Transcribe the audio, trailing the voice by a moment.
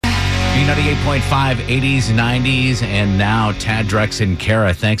B98.5, 80s, 90s, and now Tad, Drex, and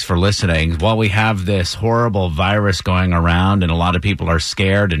Kara. Thanks for listening. While we have this horrible virus going around and a lot of people are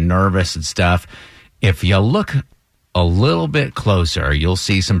scared and nervous and stuff, if you look a little bit closer, you'll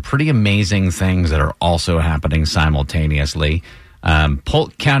see some pretty amazing things that are also happening simultaneously.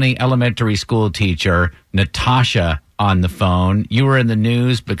 Polk County elementary school teacher Natasha on the phone. You were in the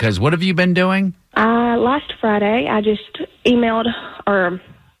news because what have you been doing? Last Friday, I just emailed or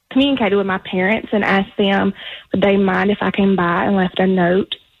communicated with my parents and asked them would they mind if I came by and left a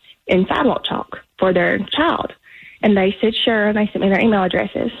note in sidewalk chalk for their child. And they said sure, and they sent me their email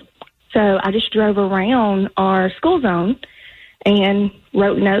addresses. So I just drove around our school zone and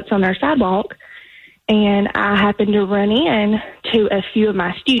wrote notes on their sidewalk, and I happened to run in to a few of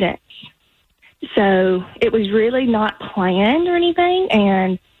my students. So it was really not planned or anything,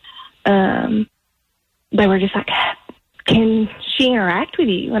 and they were just like, can she interact with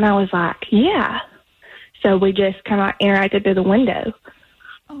you? And I was like, yeah. So we just kind of interacted through the window.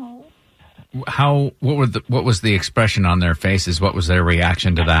 Oh. What was the expression on their faces? What was their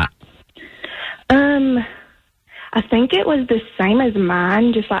reaction to that? I think it was the same as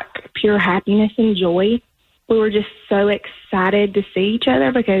mine, just like pure happiness and joy. We were just so excited to see each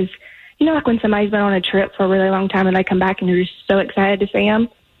other because, you know, like when somebody's been on a trip for a really long time and they come back and you're just so excited to see them.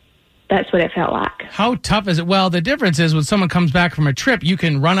 That's what it felt like. How tough is it? Well, the difference is when someone comes back from a trip, you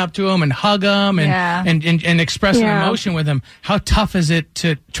can run up to them and hug them and express an emotion with them. How tough is it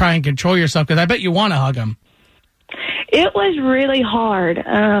to try and control yourself? Because I bet you want to hug them. It was really hard.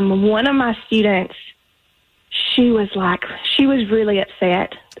 One of my students, she was really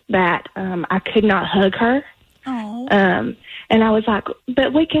upset that I could not hug her. Oh. And I was like,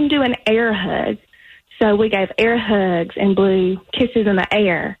 but we can do an air hug. So we gave air hugs and blew kisses in the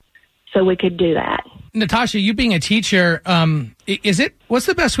air so we could do that. Natasha, you being a teacher, what's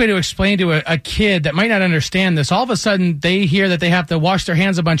the best way to explain to a kid that might not understand this? All of a sudden, they hear that they have to wash their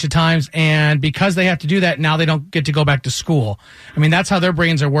hands a bunch of times, and because they have to do that, now they don't get to go back to school. I mean, that's how their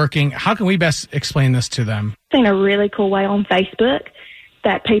brains are working. How can we best explain this to them? I've seen a really cool way on Facebook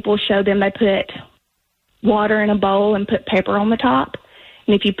that people show them they put water in a bowl and put paper on the top.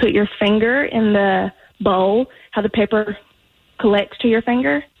 And if you put your finger in the bowl, how the paper collects to your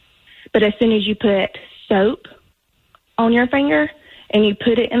finger. But as soon as you put soap on your finger and you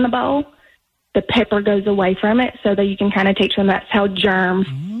put it in the bowl, the pepper goes away from it so that you can kind of teach them that's how germs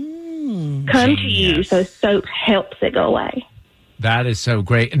come to you. So soap helps it go away. That is so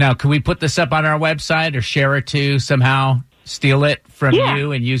great. Now, can we put this up on our website or share it to somehow steal it from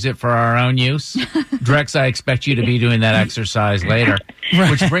you and use it for our own use? Drex, I expect you to be doing that exercise later.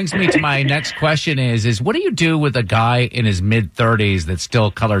 Which brings me to my next question is what do you do with a guy in his mid-30s that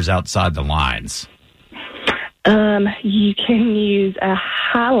still colors outside the lines? You can use a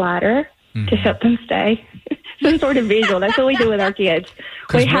highlighter to help them stay. Some sort of visual. That's what we do with our kids.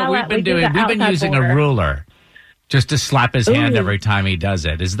 We've been using a ruler just to slap his hand every time he does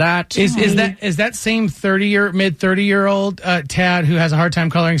it. Is that same mid 30-year-old Tad who has a hard time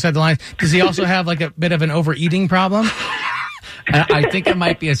coloring inside the lines? Does he also have like a bit of an overeating problem? I think it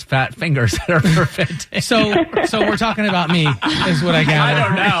might be his fat fingers that are preventing. So we're talking about me, is what I gather. I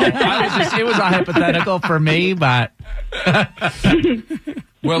don't know. It was a hypothetical for me, but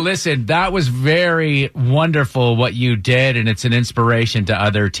well, listen, that was very wonderful what you did, and it's an inspiration to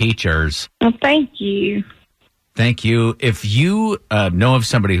other teachers. Well, thank you. Thank you. If you know of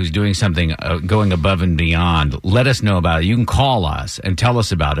somebody who's doing something going above and beyond, let us know about it. You can call us and tell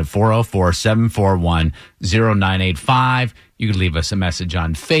us about it, 404-741-0985. You could leave us a message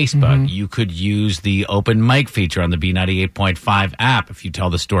on Facebook. Mm-hmm. You could use the open mic feature on the B98.5 app. If you tell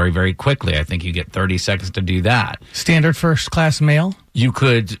the story very quickly, I think you get 30 seconds to do that. Standard first-class mail? You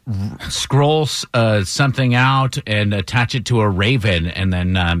could scroll something out and attach it to a raven and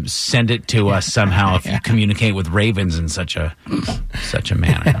then send it to us somehow if you communicate with ravens in such a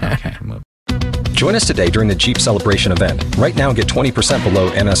manner. Okay, move. Join us today during the Jeep Celebration event. Right now, get 20% below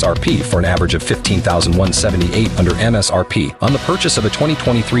MSRP for an average of $15,178 under MSRP on the purchase of a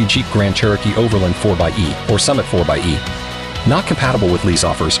 2023 Jeep Grand Cherokee Overland 4xE or Summit 4xE. Not compatible with lease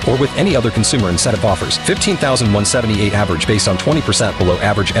offers or with any other consumer incentive offers. $15,178 average based on 20% below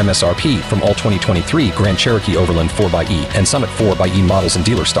average MSRP from all 2023 Grand Cherokee Overland 4xE and Summit 4xE models in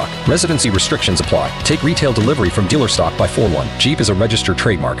dealer stock. Residency restrictions apply. Take retail delivery from dealer stock by 4/1. Jeep is a registered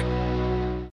trademark.